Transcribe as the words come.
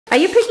Are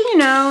you picking your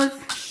nose?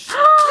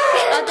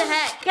 What the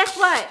heck? Guess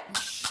what?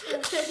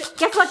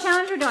 Guess what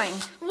challenge we're doing?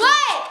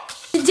 What?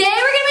 Today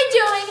we're gonna be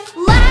doing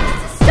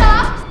Let's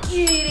Stop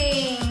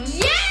Eating.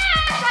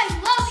 Yes! I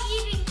love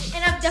eating,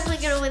 and I'm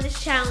definitely gonna win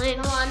this challenge.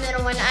 No, I'm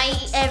gonna win. I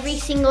eat every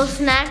single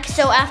snack,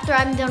 so after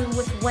I'm done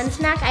with one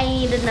snack, I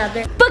eat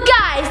another. But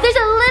guys, there's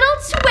a little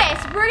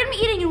twist. We're gonna be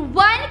eating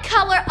one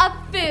color of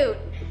food.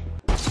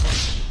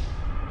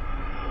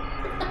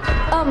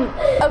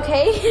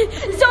 Okay.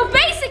 So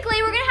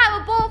basically, we're gonna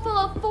have a bowl full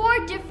of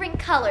 4 different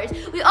colors.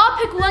 We all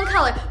pick one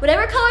color.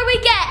 Whatever color we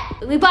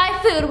get, we buy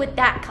food with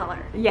that color.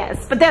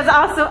 Yes, but there's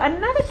also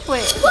another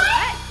twist.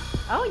 What?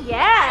 Oh,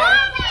 yeah.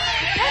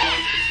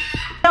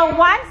 So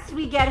once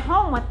we get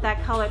home with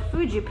that colored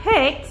food you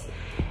picked,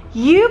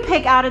 you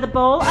pick out of the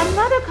bowl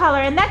another color,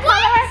 and that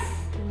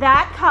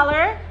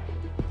color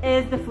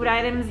is the food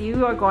items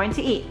you are going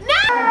to eat. No!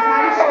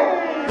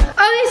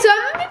 Okay, so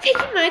I'm gonna be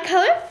picking my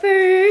color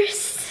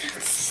first.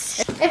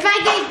 If I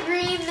get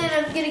green, then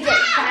I'm gonna get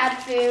bad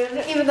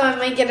food, even though I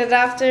might get it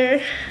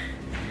after.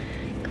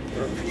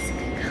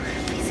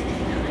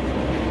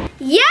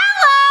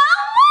 Yellow!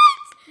 What?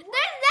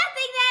 There's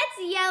nothing that's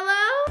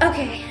yellow.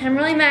 Okay, I'm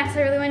really mad because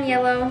I really want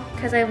yellow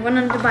because I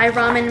wanted to buy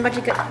ramen and a bunch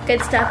of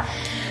good stuff.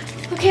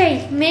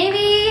 Okay,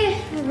 maybe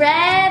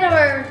red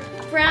or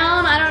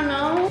brown, I don't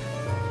know.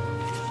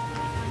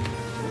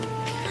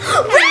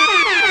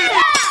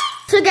 Red!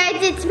 So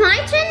guys, it's my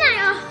turn.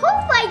 I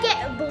hope I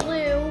get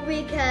blue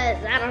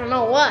because I don't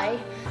know why.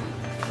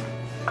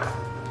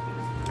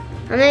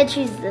 I'm gonna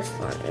choose this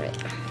one.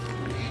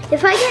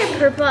 If I get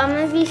purple, I'm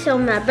gonna be so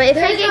mad. But if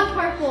I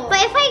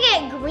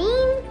get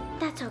green,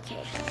 that's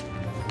okay.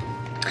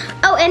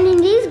 Oh, and in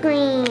these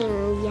green,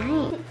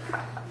 yay.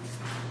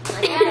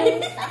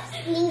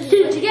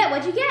 What'd you get?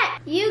 What'd you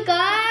get? You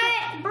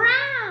got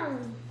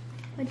brown.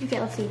 What'd you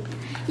get? Let's see.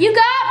 You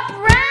got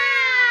brown.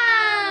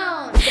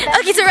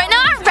 Okay, so right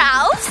now I'm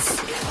Ralph's.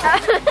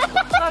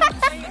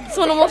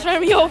 Someone almost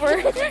ran me over.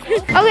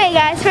 Okay,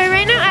 guys, so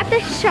right now at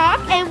the shop,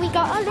 and we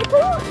got a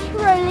little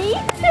trolley.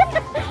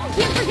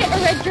 Can't forget a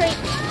red drink.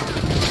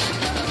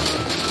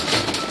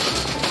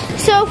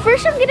 So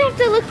first, I'm gonna have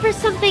to look for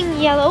something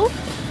yellow,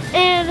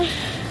 and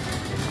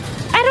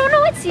I don't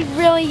know what's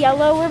really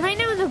yellow. We're right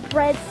now in the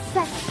bread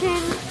section.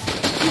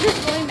 Is this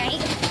really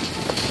nice?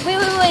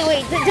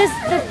 Wait. Does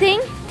the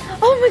thing?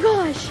 Oh my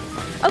gosh.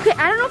 Okay,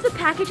 I don't know if the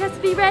package has to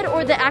be red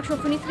or the actual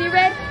food needs to be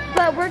red,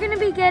 but we're gonna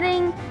be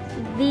getting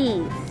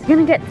these. We're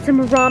gonna get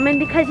some ramen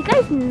because you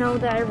guys know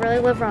that I really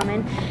love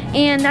ramen,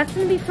 and that's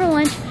gonna be for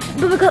lunch.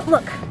 But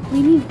look,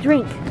 we need a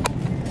drink.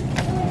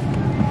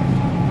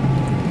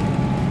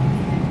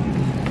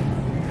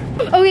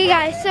 Okay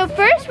guys, so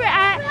first we're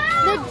at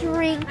the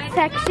drink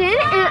section,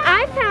 and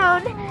I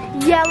found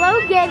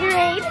yellow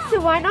Gatorade,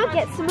 so why not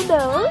get some of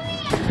those?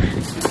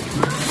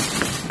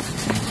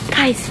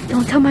 Guys,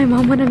 don't tell my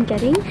mom what I'm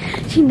getting.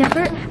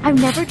 I've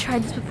never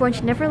tried this before, and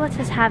she never lets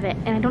us have it,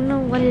 and I don't know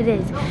what it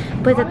is.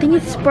 But the thing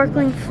is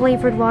sparkling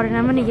flavored water, and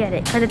I'm gonna get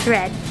it, because it's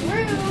red.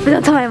 But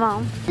don't tell my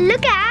mom.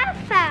 Look what I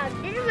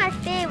found. This is my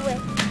favorite.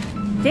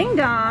 Ding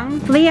dong.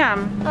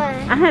 Liam, What?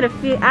 I have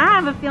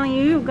a feeling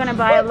you're gonna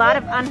buy a lot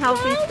of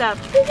unhealthy stuff.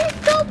 This is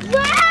so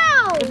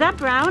brown. Is that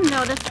brown?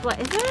 No, that's what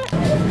is it?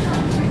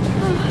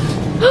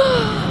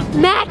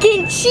 Mac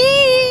and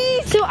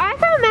cheese! So I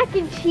found mac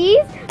and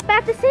cheese, but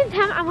at the same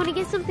time, I want to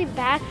get something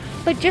bad.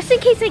 But just in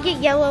case I get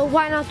yellow,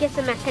 why not get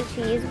some mac and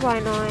cheese? Why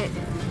not?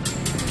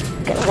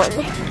 Get one.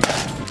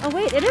 Oh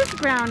wait, it is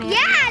brownie. Yeah,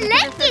 I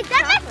like it.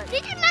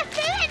 This is my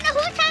favorite the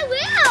whole time.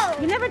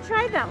 Will. You never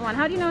tried that one.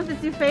 How do you know if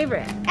it's your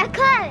favorite? I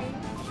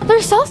could.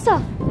 There's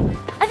salsa.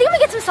 I think I'm gonna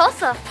get some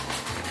salsa.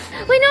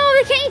 Wait, no,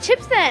 we can't eat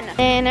chips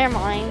then. Never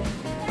mind.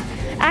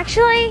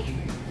 Actually,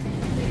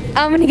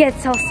 I'm gonna get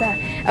salsa.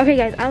 Okay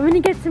guys, I'm gonna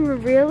get some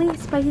really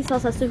spicy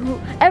salsa, so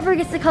whoever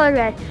gets the color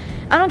red,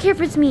 I don't care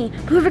if it's me,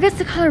 but whoever gets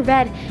the color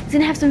red is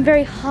gonna have some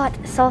very hot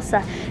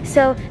salsa.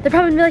 So they're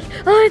probably gonna be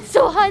like, oh, it's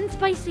so hot and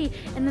spicy,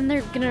 and then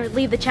they're gonna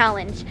leave the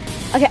challenge.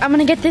 Okay, I'm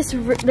gonna get this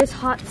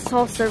hot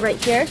salsa right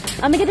here.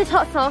 I'm gonna get this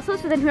hot salsa,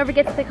 so then whoever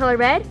gets the color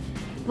red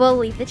will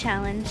leave the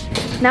challenge.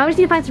 Now we just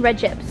need to find some red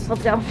chips.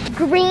 Let's go.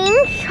 Green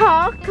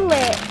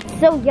chocolate.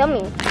 So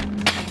yummy.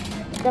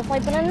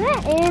 Definitely put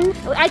that in.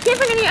 I can't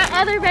find any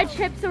other red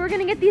chips, so we're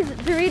gonna get these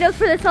Doritos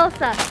for the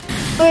salsa.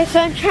 Okay, so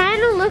I'm trying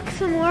to look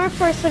some more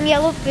for some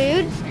yellow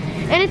foods,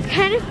 and it's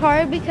kind of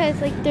hard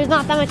because like there's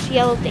not that much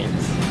yellow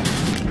things.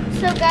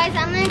 So guys,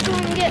 I'm gonna go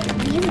and get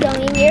these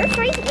gummy bears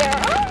right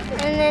here,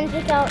 and then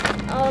take out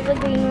all the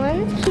green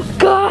ones.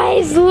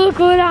 Guys, look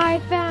what I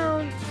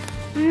found.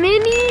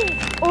 Mini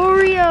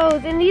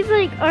Oreos, and these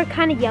like are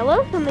kind of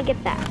yellow, so I'm gonna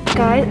get that.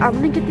 Guys, I'm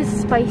gonna get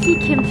this spicy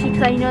kimchi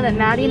because I know that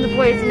Maddie and the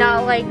boys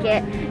not like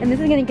it, and this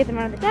is gonna get them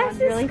out of the house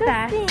really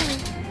fast.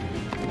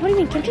 What do you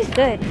mean? Kimchi's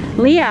good.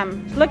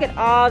 Liam, look at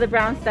all the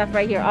brown stuff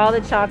right here, all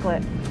the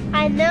chocolate.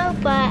 I know,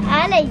 but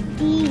I like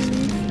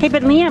these. Hey,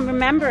 but Liam,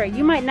 remember,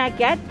 you might not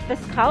get this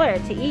color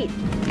to eat.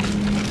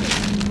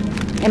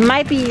 It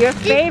might be your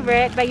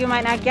favorite, but you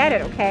might not get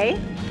it, okay?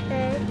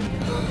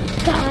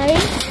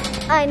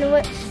 Guys, I know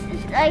what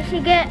I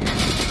should get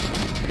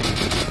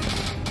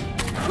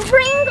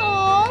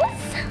Pringles.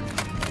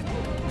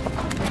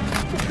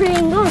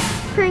 Pringles.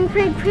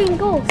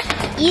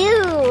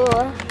 Ew.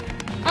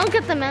 I'll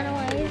get them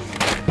anyways.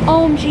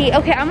 OMG.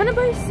 Okay, I'm gonna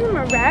buy some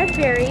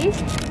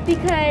raspberries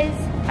because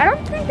I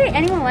don't think that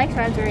anyone likes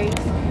raspberries.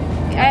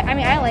 I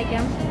mean, I like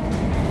them.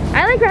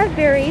 I like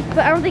raspberries, but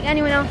I don't think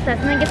anyone else does.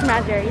 I'm gonna get some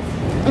raspberries.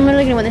 I'm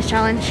literally gonna win this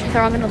challenge.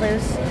 They're all gonna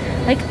lose.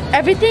 Like,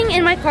 everything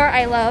in my car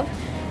I love,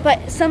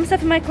 but some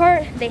stuff in my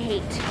car they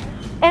hate.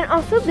 And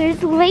also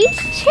there's Lay's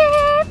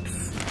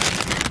chips.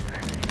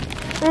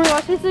 Oh my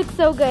gosh, this looks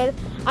so good.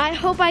 I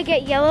hope I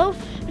get yellow,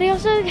 but I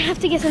also have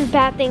to get some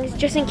bad things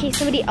just in case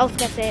somebody else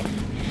gets it.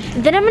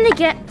 Then I'm gonna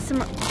get some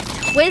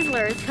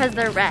Twizzlers because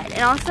they're red.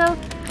 And also,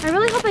 I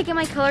really hope I get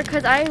my color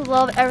because I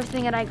love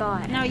everything that I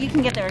got. No, you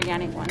can get the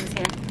organic ones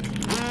here.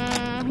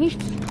 Please.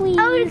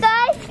 Oh,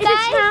 guys, It's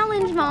a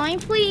challenge, Mommy,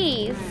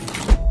 please.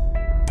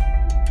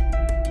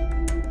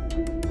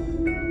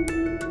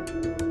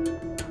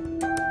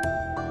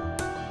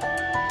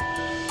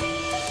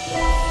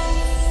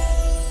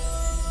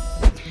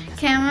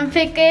 Can I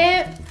pick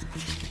it?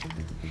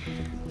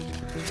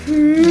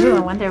 Ooh, I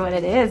wonder what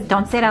it is.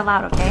 Don't say it out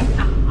loud, okay?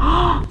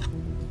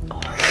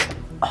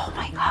 Oh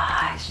my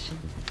gosh.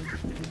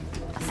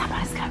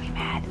 Someone is gonna be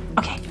mad.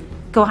 Okay,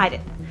 go hide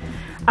it.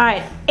 All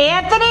right,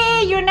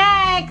 Anthony, you're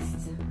next.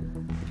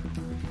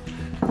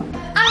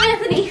 I'm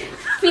Anthony.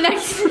 Be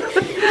nice.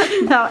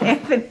 No,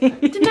 Anthony.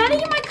 Did Maddy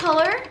get my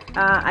color?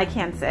 I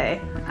can't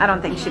say. I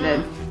don't think she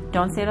did.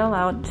 Don't say it out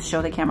loud. Just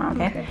show the camera,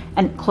 okay?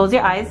 And close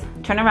your eyes.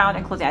 Turn around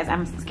and close your eyes.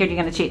 I'm scared you're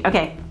gonna cheat.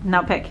 Okay,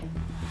 now pick.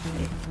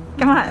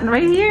 Come on,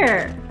 right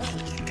here.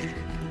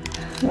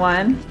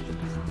 One.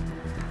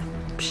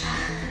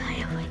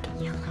 I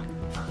like yellow.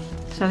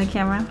 Show the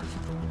camera.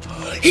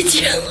 It's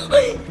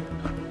yellow.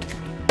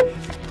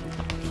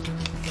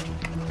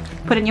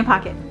 Put it in your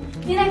pocket.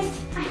 Be nice.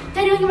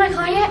 Did I get my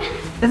color yet?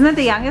 Isn't it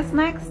the youngest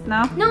next?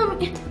 No? No.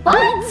 What?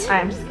 Alright,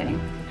 I'm just kidding.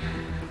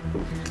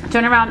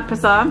 Turn around,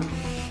 Priscilla,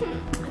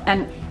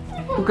 and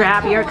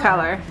grab your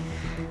color.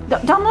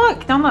 Don't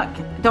look, don't look.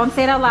 Don't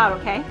say it out loud,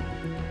 okay?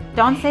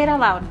 Don't say it out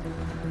loud.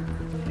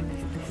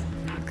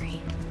 Not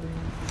green.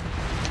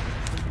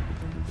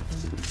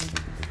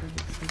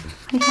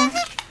 What do you have?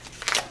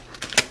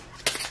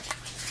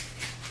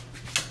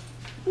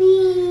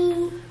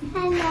 Me.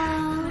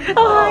 Hello.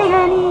 Oh, hi,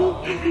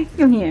 honey.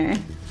 Come here.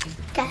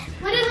 Okay.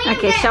 What did we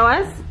Okay, show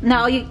us.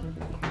 No, you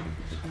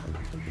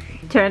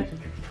turn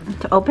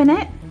to open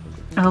it.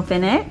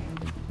 Open it.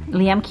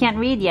 Liam can't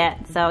read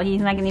yet, so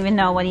he's not gonna even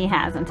know what he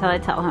has until I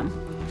tell him.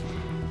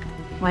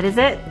 What is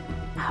it?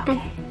 Okay.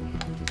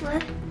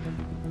 What?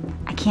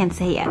 I can't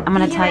say yet. I'm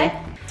gonna tell you.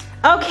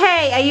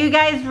 Okay, are you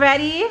guys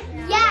ready?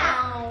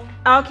 Yeah.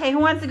 Okay, who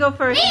wants to go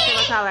first and say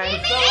what color? Me. All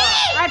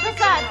right,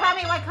 Priscilla, tell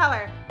me what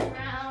color.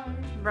 Brown.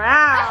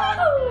 Brown.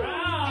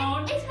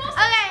 Brown. It smells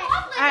Okay. like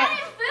chocolate. All right.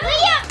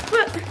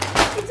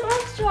 It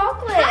smells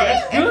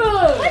chocolate.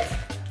 Good.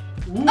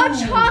 A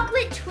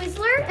chocolate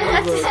Twizzler?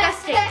 That's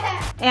disgusting.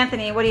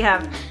 Anthony, what do you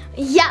have?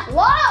 Yeah. Whoa.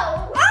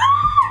 Oh no!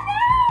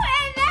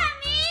 And that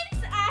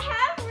means I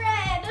have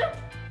red.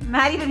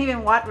 Maddy didn't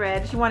even want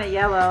red. She wanted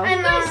yellow.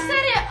 And I set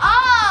it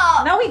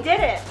up. No, we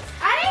did it.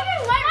 I didn't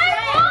even want red.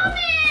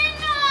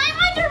 No, I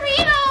want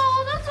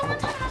Doritos. That's the one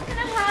time I was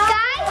gonna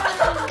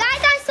have.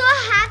 Guys, I'm so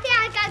happy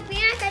I got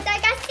green. I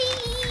got C.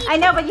 I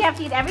know, but you have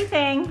to eat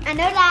everything. I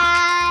know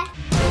that.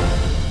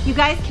 You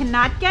guys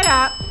cannot get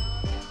up.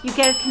 You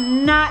guys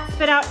cannot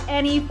spit out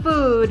any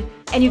food,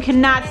 and you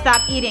cannot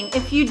stop eating.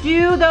 If you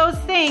do those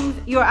things,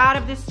 you're out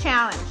of this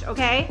challenge,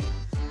 okay?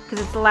 Because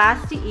it's the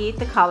last to eat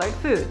the colored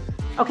food,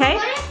 okay?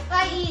 What if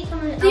I eat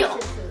someone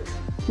else's food?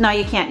 No,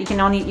 you can't. You can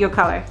only eat your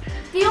color.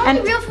 The only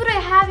And- real food I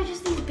have is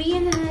just these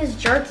beans and this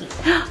jerky.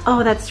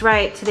 Oh, that's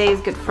right. Today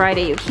is Good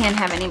Friday. You can't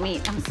have any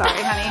meat. I'm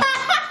sorry, honey. You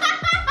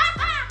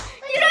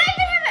don't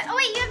even have it. Oh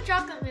wait, you have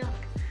chocolate milk.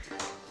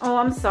 Oh,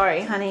 I'm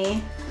sorry,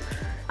 honey.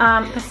 She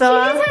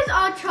Priscilla? just has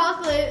all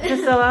chocolate.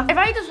 Priscilla? If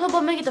I eat this whole bowl,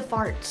 I'm gonna get the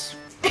farts.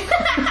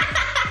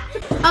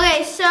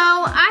 Okay, so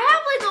I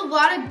have like a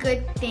lot of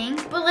good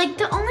things, but like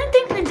the only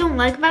thing I don't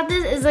like about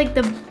this is like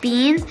the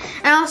beans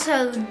and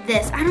also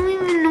this. I don't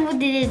even know what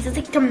it is. It's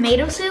like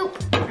tomato soup.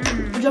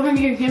 Don't forget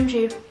your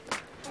kimchi.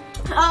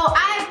 Oh,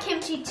 I have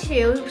kimchi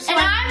too. So and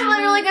I'm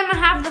literally gonna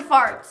have the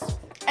farts.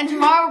 And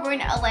tomorrow we're going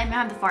to LA and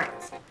have the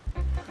farts.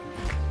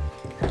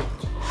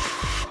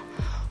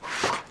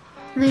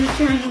 These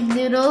Chinese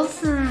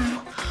noodles.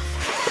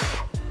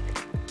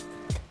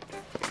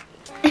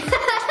 I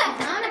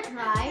wanna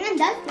try.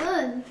 That's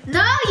good.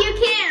 No, you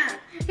can't.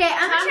 Okay,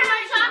 I'm gonna try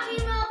chalky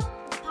milk.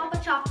 Papa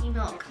chalky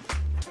milk.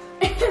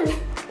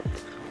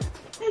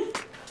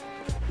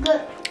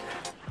 Good.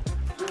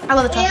 I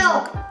love the chalky Ew.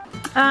 milk.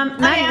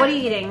 Maddy, what are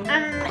you eating?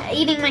 I'm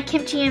eating my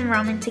kimchi and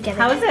ramen together.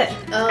 How is it?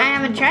 I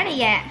haven't tried it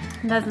yet.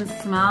 It doesn't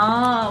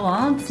smell,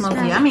 well, it smells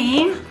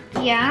yummy.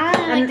 Yeah, I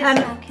like And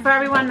the smell. for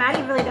everyone,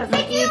 Maddy really doesn't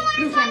Hey, do you eat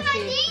wanna try my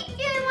kimchi. meat?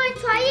 Do you wanna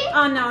try it?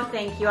 Oh no,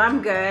 thank you.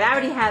 I'm good. I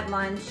already had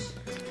lunch.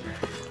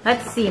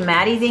 Let's see.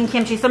 Maddy's eating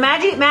kimchi. So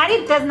Maddy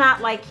does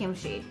not like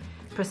kimchi.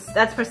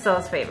 That's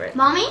Priscilla's favorite.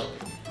 Mommy?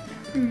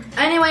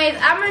 Anyways,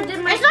 I'm gonna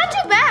dip my. It's not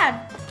too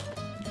bad.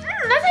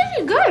 That's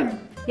actually good.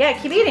 Yeah,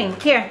 keep eating.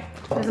 Here,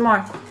 there's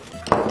more.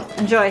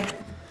 Enjoy.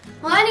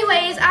 Well,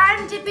 anyways,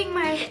 I'm dipping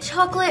my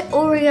chocolate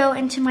Oreo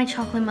into my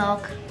chocolate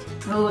milk.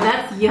 Oh,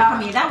 that's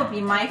yummy. That would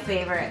be my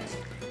favorite.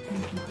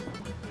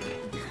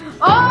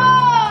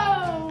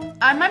 Oh!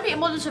 I might be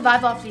able to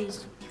survive off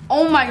these.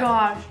 Oh my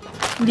gosh.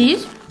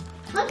 These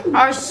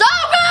are so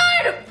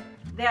good!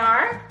 They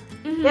are?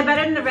 They're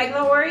better than the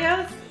regular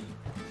Oreos?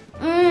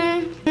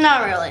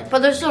 Not really, but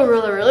they're still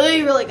really,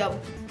 really, really good.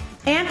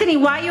 Anthony,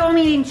 why are you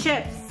only eating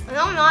chips?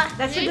 No, I'm not.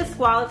 That should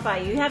disqualify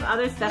you. You have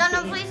other stuff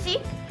No, to eat. please see.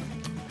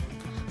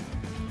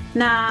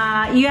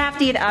 Nah, you have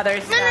to eat other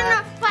stuff.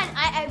 No, fine.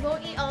 I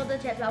won't eat all the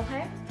chips,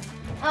 okay?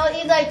 I'll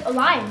eat like a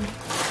lime.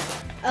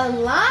 A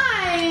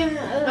lime?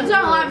 That's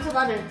not lime, it's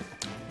 11.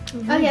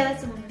 Okay,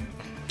 that's a lime.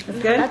 That's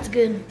good? That's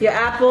good. Your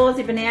apples,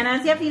 your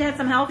bananas. You have to eat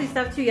some healthy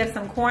stuff too. You have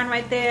some corn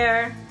right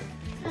there.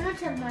 I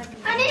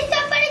need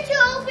somebody to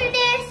open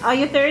this. Oh,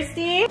 you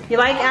thirsty? You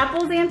like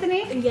apples,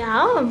 Anthony?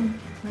 Yeah.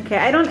 Okay,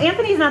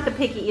 Anthony's not the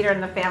picky eater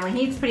in the family.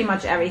 He eats pretty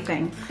much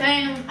everything.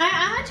 Damn.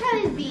 I'm gonna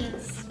try these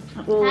beets.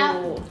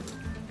 Ooh.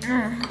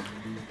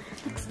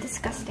 Looks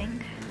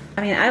disgusting.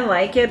 I mean, I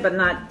like it, but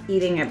not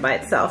eating it by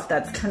itself.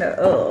 That's kind of,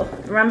 oh.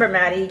 Remember,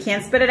 Maddie, you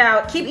can't spit it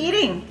out. Keep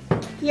eating.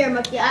 Here,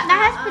 Mookie. That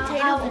has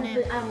potatoes in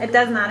it. It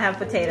does not have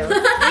potatoes.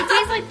 It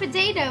tastes like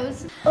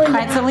potatoes. All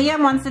right, so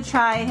Liam wants to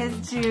try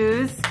his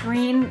juice.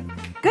 Green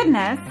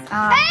goodness.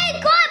 Hey,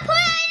 go on, put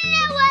it in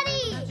there,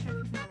 buddy.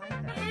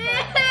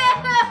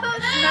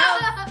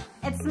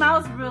 It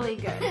smells really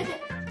good.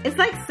 It's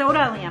like soda,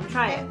 Liam.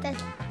 Try it.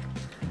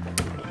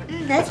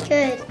 That's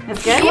good.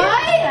 It's good?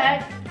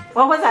 What?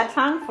 What was that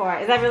tongue for?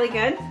 Is that really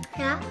good?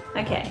 Yeah.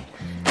 Okay.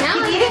 Now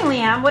Keep eating,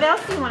 Liam. What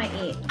else do you want to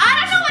eat? I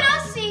don't know what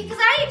else to eat because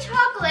I ate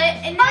chocolate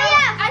and now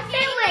I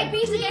can't eat my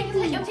beans again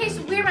because it would taste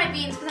weird my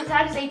beans because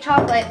I just ate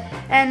chocolate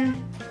and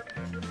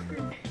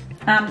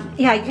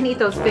Yeah, you can eat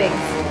those figs.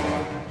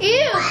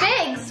 ew,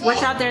 figs.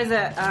 Watch out, there's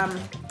a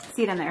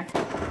seed in there.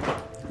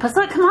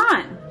 Priscilla, come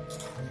on.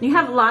 You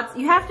have lots.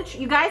 You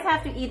guys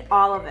have to eat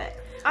all of it.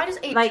 I just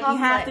ate Like chocolate.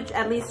 you have to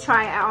at least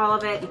try all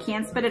of it. You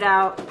can't spit it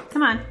out.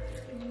 Come on.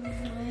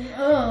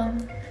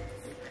 Ugh.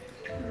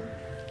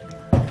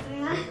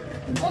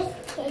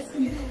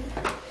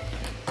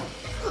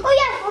 Oh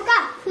yeah, I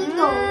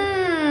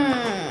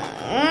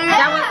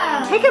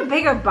forgot. Take a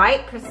bigger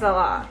bite,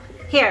 Priscilla.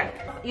 Here,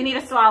 you need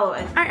to swallow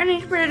it. I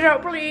need to spit it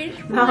out, please.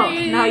 No,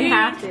 no, you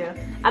have to.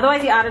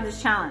 Otherwise, you're out of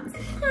this challenge.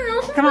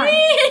 Come on.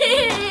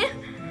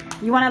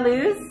 You want to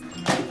lose?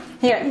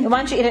 Here, why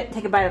don't you eat it?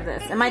 Take a bite of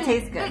this. It might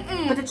taste good.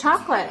 With the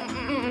chocolate.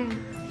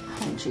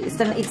 Oh, jeez.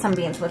 Then eat some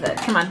beans with it.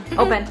 Come on,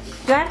 open.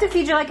 Do I have to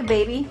feed you like a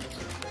baby?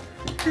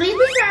 These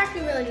are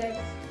actually really good.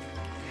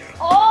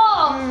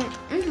 Oh!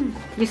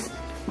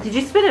 Did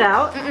you spit it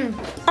out?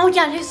 Oh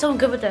yeah, it tastes so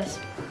good with this.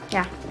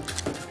 Yeah.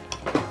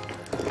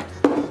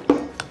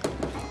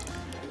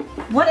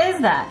 What is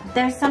that?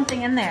 There's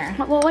something in there.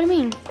 What do you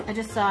mean? I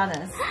just saw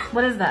this.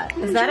 What is that?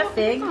 Is that a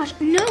fig? Oh my gosh,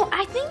 no,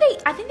 I think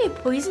they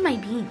poisoned my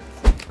beans.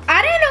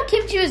 I didn't know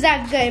kimchi was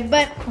that good,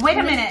 but Wait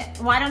a minute.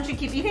 Why don't you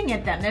keep eating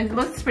it then? It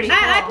looks pretty cool.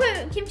 I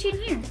put kimchi in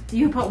here.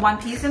 You put one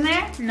piece in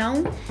there?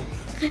 No.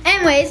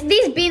 Anyways,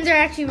 these beans are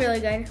actually really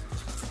good.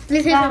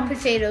 This is with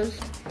potatoes.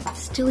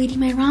 Still eating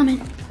my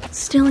ramen.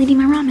 Still eating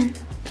my ramen.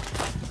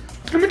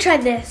 I'm gonna try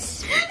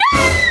this.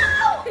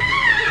 No!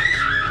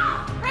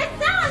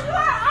 Priscilla, you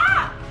are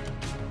up!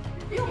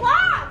 You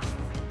lost!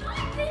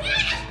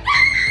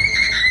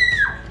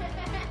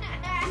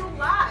 You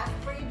lost.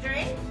 Free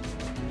drink?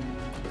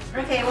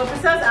 Okay, well,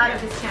 Priscilla's out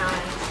of this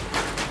challenge.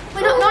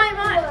 Wait, no, I'm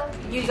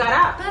not. You got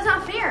up. That's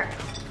not fair.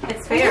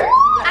 It's fair.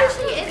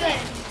 Actually, it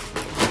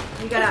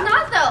isn't. You got It's up.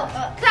 not though.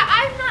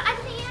 I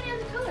didn't eat any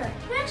other color.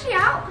 I'm actually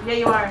out. Yeah,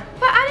 you are.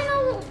 But I didn't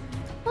know.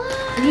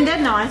 What? You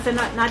did know. I said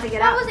not to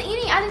get I out. wasn't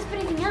eating. I didn't put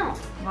anything out.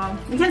 Well,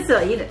 you can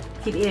still eat it.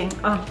 Keep eating.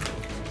 Oh.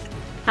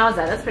 How's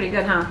that? That's pretty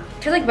good, huh?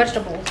 Tastes like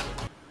vegetables.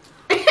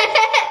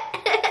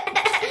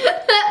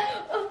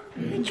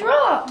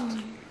 Drop.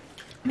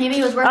 Maybe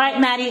it was worth All right,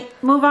 Maddie,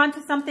 move on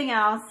to something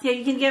else. Yeah,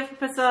 you can give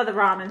Priscilla the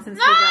ramen since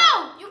she's out.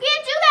 No! You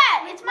can't do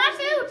that! It's my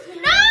food!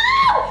 No!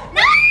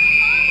 No!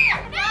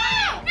 No!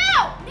 No!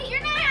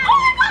 You're not. Oh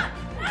my god!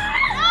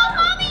 No,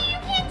 mommy, you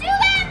can't do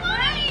that,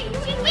 mommy! You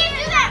can't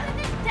do that!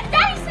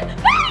 Daddy's.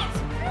 Daddy's!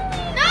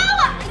 No!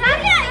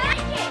 Daddy, I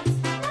can't.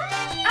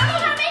 I'm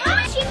not making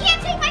it. She can't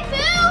take my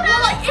food!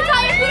 Well, it's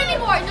not your food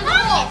anymore. There's a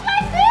hole. It's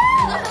my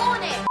food! There's a hole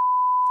in it.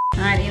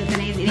 All right,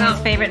 Anthony's eating his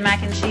favorite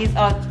mac and cheese.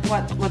 Oh,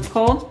 what's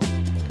cold?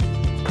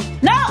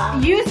 No!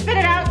 You spit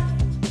it out.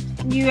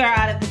 You are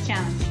out of this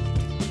challenge.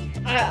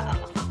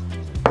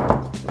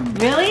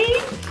 Really?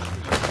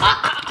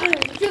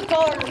 Too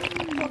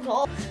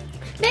cold.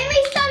 Make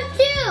me some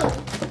too.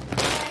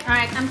 All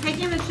right, I'm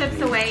taking the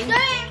chips away.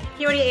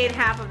 He already ate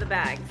half of the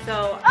bag,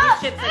 so Oh,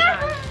 these chips are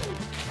gone.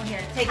 Oh,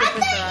 here, take it,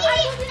 Priscilla.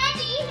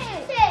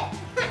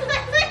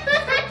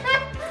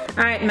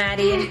 All right,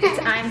 Maddie, it's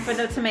time for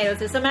the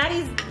tomatoes. So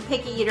Maddie's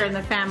picky eater in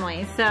the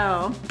family,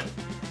 so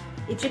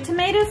Eat your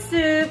tomato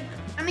soup.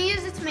 I'm gonna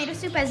use the tomato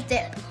soup as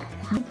dip.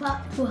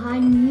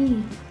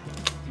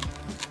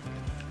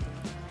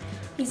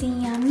 Is it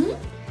yummy? You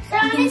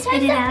can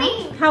spit it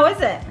out. How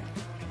is it?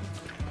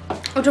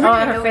 Oh, don't Oh,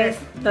 forget her yogurt. face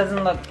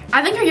doesn't look.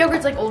 I think her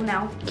yogurt's like old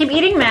now. Keep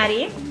eating,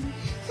 Maddie.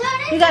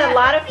 You got a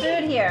lot of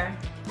food here.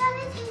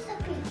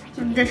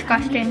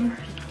 Disgusting.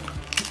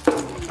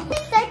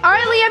 All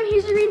right, Liam,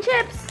 here's your green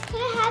chips. Can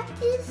I have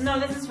this? No,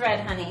 this is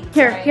red, honey.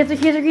 Here, Sorry. here's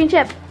a green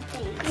chip.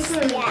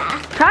 Yeah.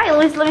 Try it.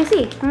 Let me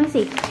see. Let me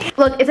see.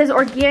 Look, it says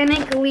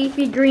organic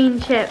leafy green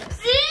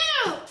chips.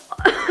 Ew!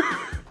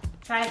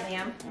 Try it,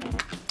 Liam.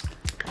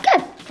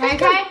 Good.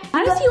 Try.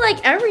 How does he like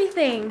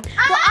everything?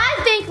 Well, I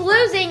think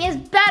losing is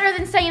better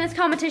than staying in this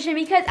competition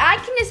because I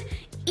can just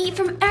eat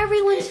from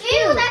everyone's food.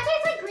 Ew, that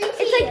tastes like green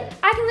tea. It's like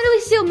I can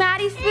literally steal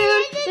Maddie's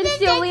food, then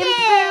steal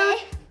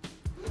Liam's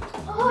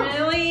food.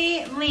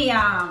 Really,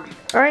 Liam?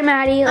 All right,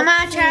 Maddie. I'm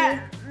gonna try.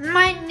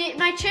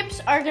 My chips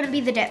are gonna be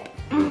the dip.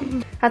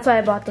 That's why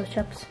I bought those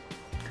chips.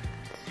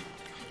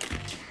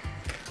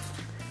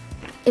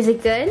 Is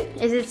it good?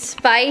 Is it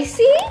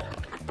spicy?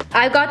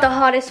 I got the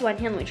hottest one.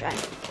 Here, let me try. I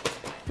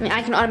mean,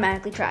 I can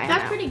automatically try it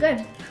That's now. pretty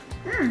good.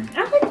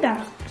 I like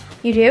that.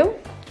 You do?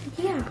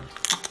 Yeah.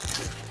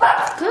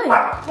 Good.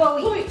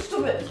 Chloe,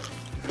 stupid.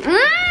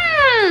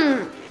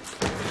 Mmm.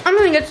 I'm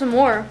gonna get some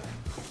more.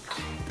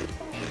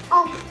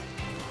 Oh.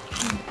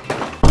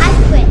 I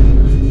quit.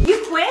 You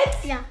quit?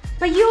 Yeah.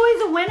 But you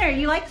always a winner.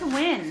 You like to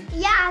win.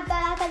 Yeah, but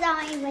I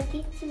don't eat with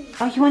these two.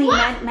 Oh, you want to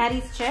eat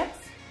Maddie's chips?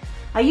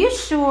 Are you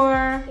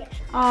sure? Yes.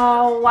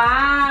 Oh,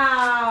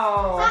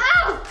 wow.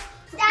 Oh,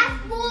 that's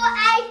what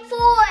I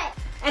thought.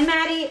 And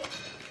Maddie,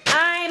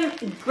 I'm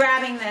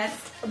grabbing this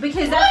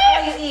because that's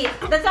all you eat.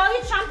 That's all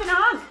you're chomping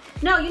on.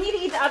 No, you need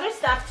to eat the other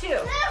stuff too.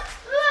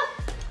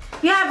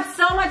 You have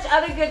so much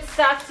other good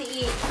stuff to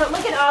eat. So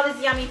look at all this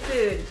yummy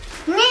food.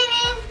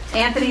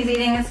 Anthony's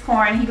eating his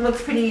corn. He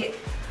looks pretty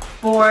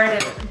bored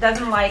and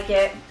doesn't like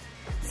it.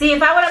 See,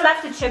 if I would have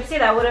left the chips here,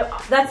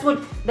 that's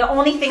what the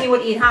only thing you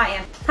would eat, huh,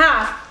 Anthony?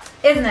 Huh?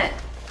 Isn't it?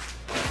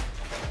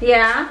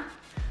 Yeah?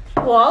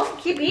 Well,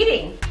 keep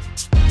eating.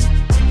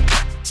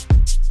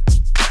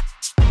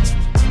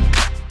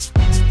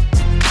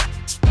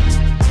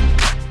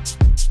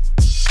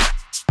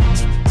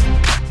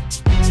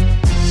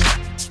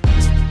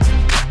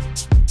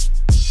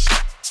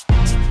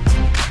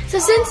 So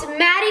since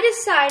Maddie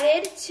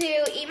decided to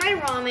eat my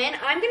ramen,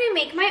 I'm gonna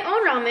make my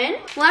own ramen.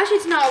 Well, actually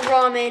it's not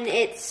ramen,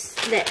 it's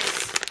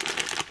this.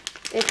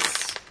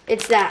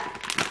 It's that.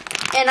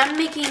 And I'm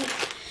making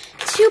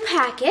 2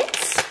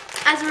 packets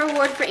as a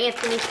reward for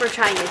Anthony for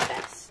trying his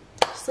best.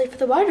 Just wait for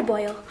the water to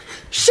boil.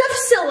 Chef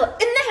Cilla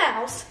in the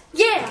house.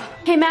 Yeah.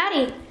 Hey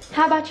Maddie,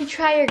 how about you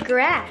try your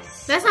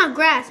grass? That's not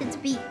grass, it's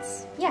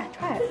beets. Yeah,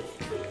 try it.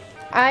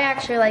 I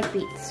actually like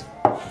beets.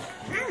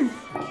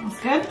 It's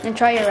good. And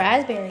try your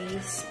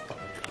raspberries.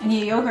 And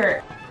your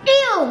yogurt.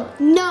 Ew!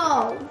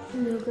 No.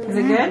 Is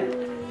it good?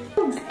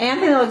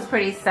 Anthony looks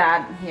pretty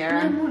sad here.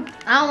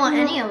 I don't want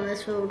any of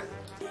this food.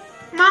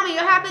 Mommy,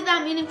 you're happy that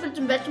I'm eating fruits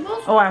and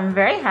vegetables? Oh, I'm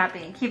very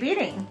happy. Keep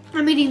eating.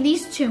 I'm eating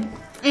these 2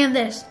 and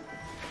this.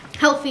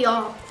 Healthy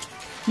all.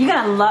 You're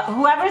gonna love,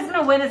 whoever's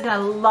gonna win is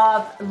gonna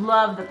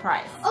love the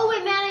prize. Oh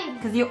wait, Maddie.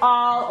 Because you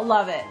all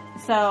love it.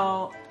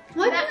 So,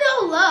 What do they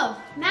all love?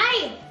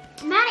 Maddie,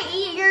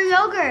 eat your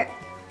yogurt.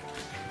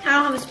 I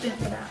don't have a spoon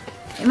for that.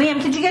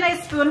 Liam, could you get a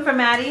spoon for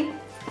Maddie?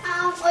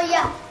 Oh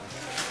yeah.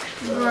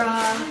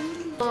 Bruh.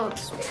 Oh,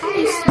 it's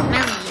really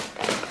smelly.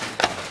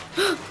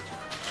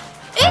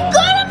 It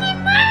got on my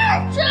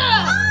merch! Oh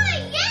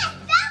yes,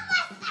 that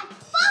was the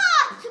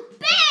fall to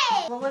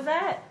bed! What was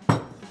that?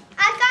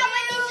 I got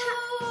one of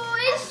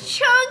these. It's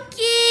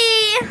chunky.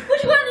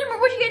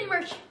 What'd you get in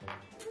merch?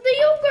 The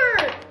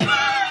yogurt.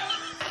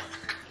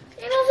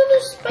 And also the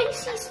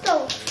spicy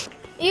stuff.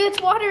 Ew, it's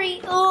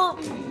watery. Oh.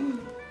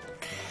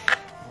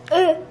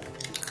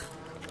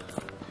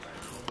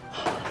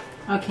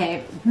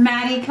 Okay,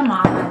 Maddie, come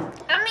on.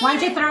 Why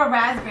don't you throw a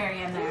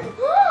raspberry in there?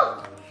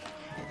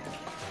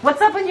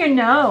 What's up with your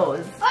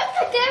nose?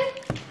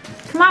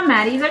 Come on,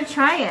 Maddie, you gotta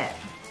try it.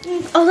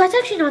 Oh, that's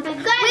actually not that.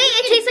 Wait,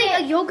 It tastes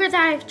like a yogurt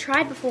that I've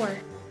tried before.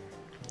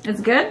 It's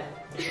good?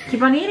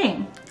 Keep on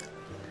eating.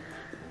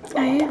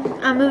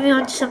 I'm moving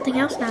on to something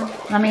else now.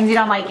 That means you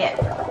don't like it.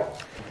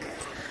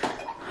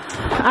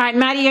 All right,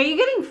 Maddie, are you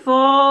getting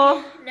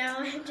full? No,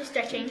 I'm just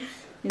stretching.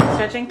 You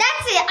stretching?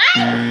 That's it.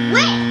 I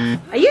win.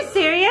 Are you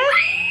serious?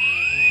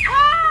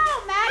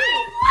 Oh,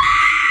 Maddie.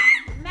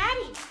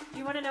 Maddie, do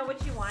you want to know what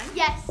you won?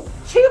 Yes.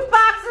 2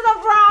 boxes of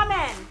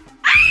ramen.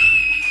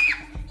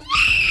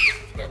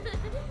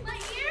 My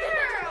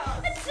ear.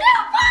 2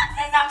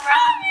 boxes of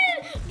ramen.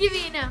 Give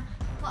me it now.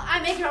 Well,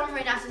 I'm making ramen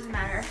right now, so it doesn't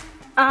matter.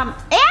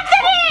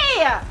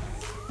 Anthony!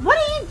 What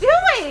are you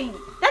doing?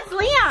 That's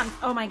Liam.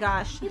 Oh my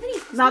gosh.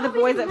 Now the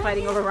boys are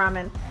fighting over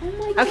ramen.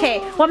 Oh Okay,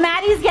 well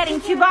Maddie's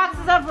getting 2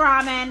 boxes of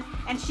ramen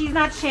and she's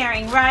not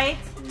sharing, right?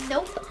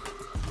 Nope.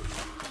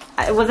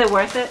 Was it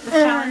worth it, this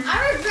challenge?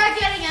 I regret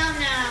getting out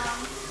now.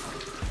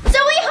 So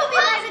we hope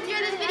you guys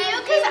enjoyed this video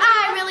because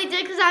I really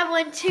did because I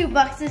won 2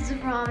 boxes of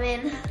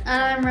ramen.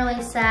 And I'm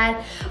really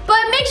sad.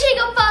 But make sure you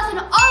go follow us on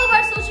all of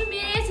our social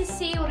medias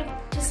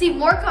to see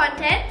more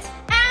content.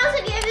 And also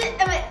give it,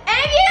 and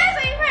if you guys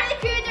are